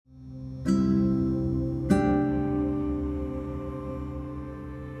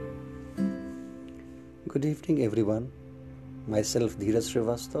Good evening, everyone. Myself, Dheeraj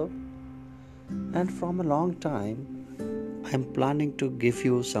Srivastav, and from a long time, I am planning to give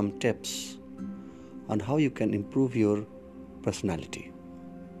you some tips on how you can improve your personality.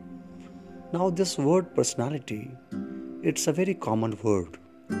 Now, this word personality, it's a very common word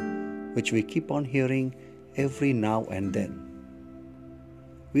which we keep on hearing every now and then.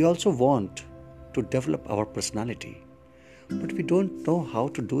 We also want to develop our personality, but we don't know how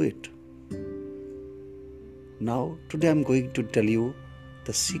to do it. Now, today I'm going to tell you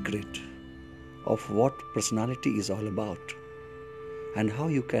the secret of what personality is all about and how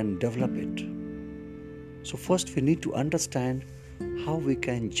you can develop it. So first we need to understand how we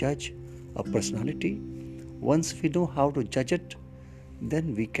can judge a personality. Once we know how to judge it,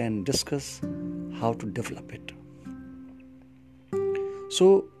 then we can discuss how to develop it.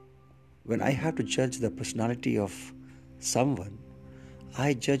 So when I have to judge the personality of someone,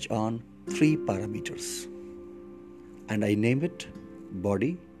 I judge on 3 parameters. And I name it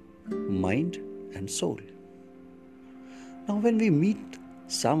body, mind, and soul. Now, when we meet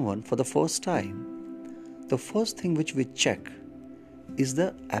someone for the first time, the first thing which we check is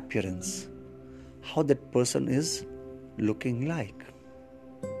the appearance, how that person is looking like.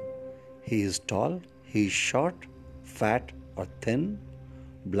 He is tall, he is short, fat or thin,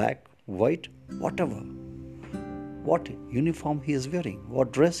 black, white, whatever. What uniform he is wearing,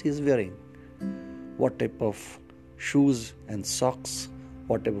 what dress he is wearing, what type of shoes and socks,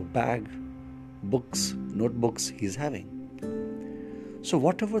 whatever bag, books, notebooks he is having. So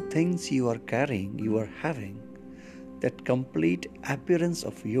whatever things you are carrying, you are having, that complete appearance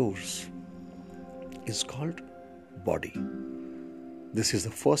of yours is called body. This is the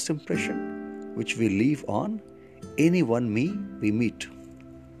first impression which we leave on anyone we meet.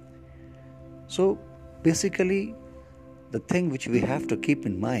 So basically, the thing which we have to keep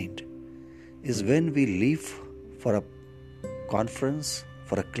in mind is when we leave for a conference,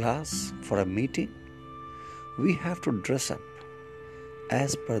 for a class, for a meeting, we have to dress up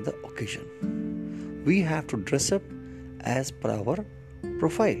as per the occasion. We have to dress up as per our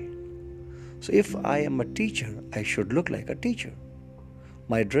profile. So if I am a teacher, I should look like a teacher.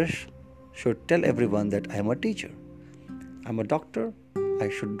 My dress should tell everyone that I am a teacher. I'm a doctor, I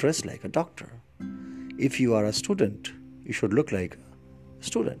should dress like a doctor. If you are a student, you should look like a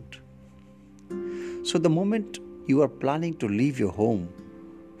student. So the moment you are planning to leave your home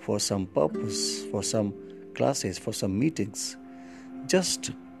for some purpose, for some classes, for some meetings,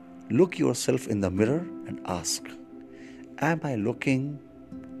 just look yourself in the mirror and ask, am I looking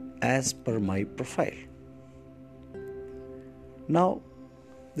as per my profile? Now,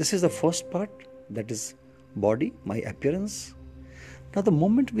 this is the first part, that is body, my appearance. Now, the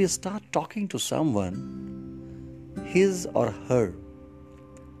moment we start talking to someone, his or her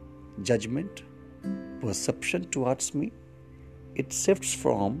judgment, perception towards me, it shifts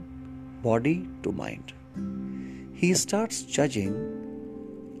from body to mind. He starts judging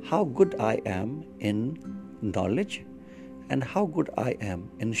how good I am in knowledge and how good I am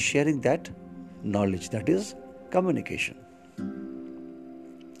in sharing that knowledge, that is communication.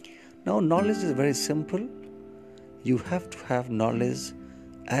 Now, knowledge is very simple. You have to have knowledge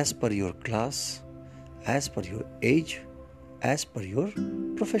as per your class, as per your age, as per your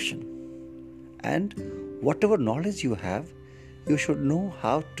profession. And whatever knowledge you have, you should know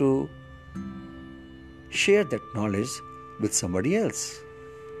how to share that knowledge with somebody else.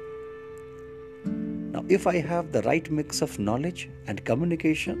 Now, if I have the right mix of knowledge and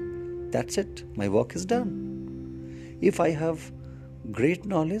communication, that's it. My work is done. If I have great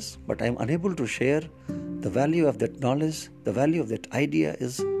knowledge, but I am unable to share the value of that knowledge, the value of that idea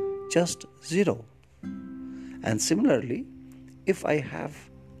is just zero. And similarly, if I have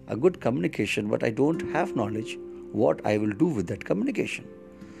a good communication, but I don't have knowledge, what I will do with that communication.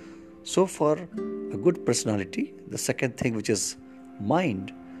 So for a good personality, the second thing, which is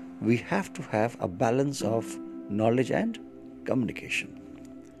mind, we have to have a balance of knowledge and communication.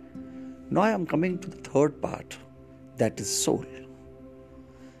 Now I am coming to the third part, that is soul.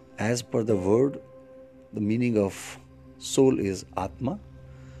 As per the word, the meaning of soul is Atma,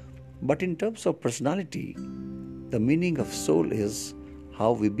 but in terms of personality, the meaning of soul is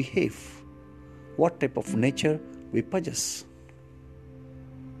how we behave, what type of nature we possess.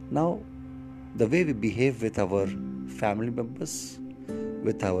 Now, the way we behave with our family members,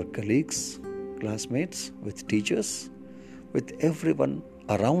 with our colleagues, classmates, with teachers, with everyone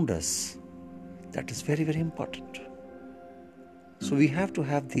around us, that is very, very important. So we have to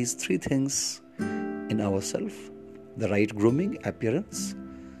have these 3 things in ourselves: the right grooming, appearance,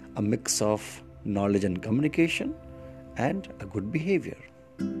 a mix of knowledge and communication, and a good behavior.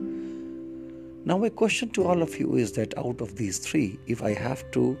 Now my question to all of you is that out of these three, if I have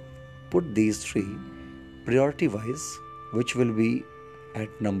to put these three priority wise, which will be at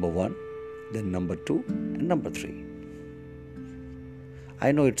number 1, then number 2 and number 3?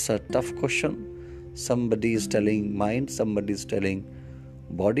 I know it's a tough question. Somebody is telling mind, somebody is telling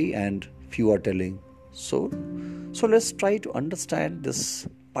body, and few are telling soul. So let's try to understand this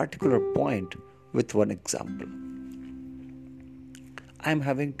particular point with one example. I am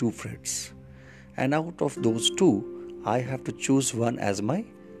having 2 friends, and out of those 2, I have to choose one as my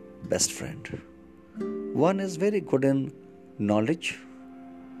best friend. One is very good in knowledge.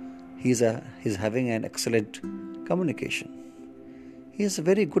 He's having an excellent communication. He is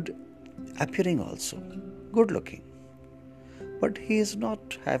very good appearing also, good looking. But he is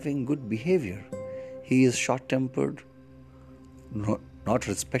not having good behavior. He is short-tempered, not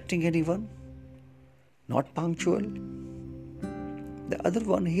respecting anyone, not punctual. The other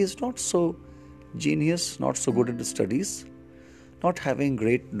one, he is not so genius, not so good at the studies, not having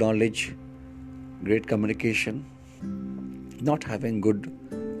great knowledge, great communication, not having good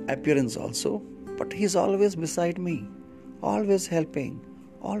appearance also, but he is always beside me, always helping,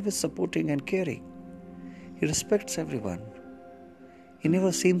 always supporting and caring. He respects everyone. He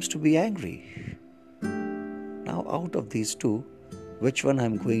never seems to be angry. Now, out of these 2, which one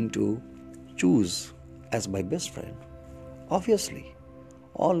I'm going to choose as my best friend? Obviously,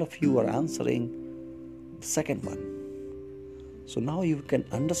 all of you are answering the second one. So now you can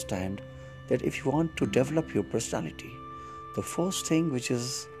understand that if you want to develop your personality, the first thing which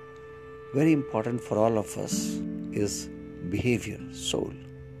is very important for all of us is behavior, soul.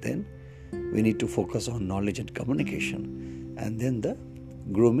 Then we need to focus on knowledge and communication, and then the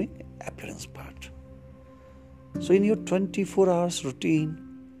grooming appearance part. So in your 24 hours routine,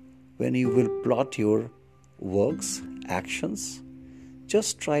 when you will plot your works, actions,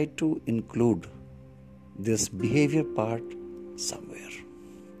 just try to include this behavior part somewhere.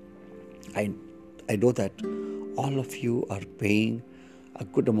 I know that all of you are paying a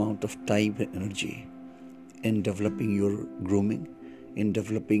good amount of time and energy in developing your grooming, in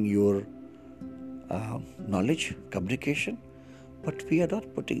developing your knowledge, communication, but we are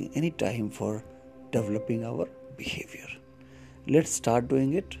not putting any time for developing our behavior. Let's start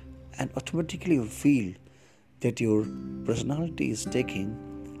doing it, and automatically you'll feel that your personality is taking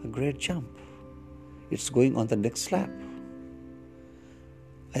a great jump. It's going on the next lap.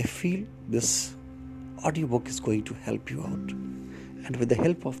 I feel this audiobook is going to help you out. And with the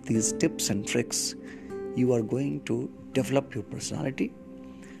help of these tips and tricks, you are going to develop your personality.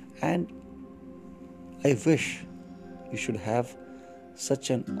 And I wish you should have such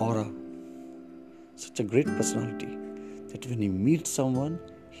an aura, such a great personality, that when you meet someone,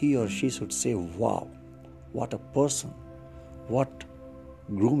 he or she should say, wow, what a person, what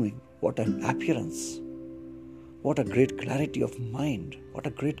grooming, what an appearance, what a great clarity of mind, what a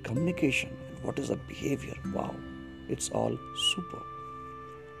great communication, and what is a behavior. Wow, it's all super.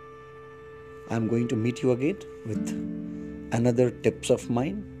 I'm going to meet you again with another tips of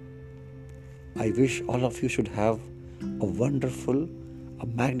mine. I wish all of you should have a wonderful, a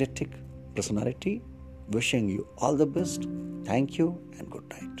magnetic personality. Wishing you all the best. Thank you and good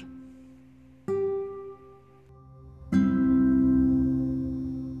night.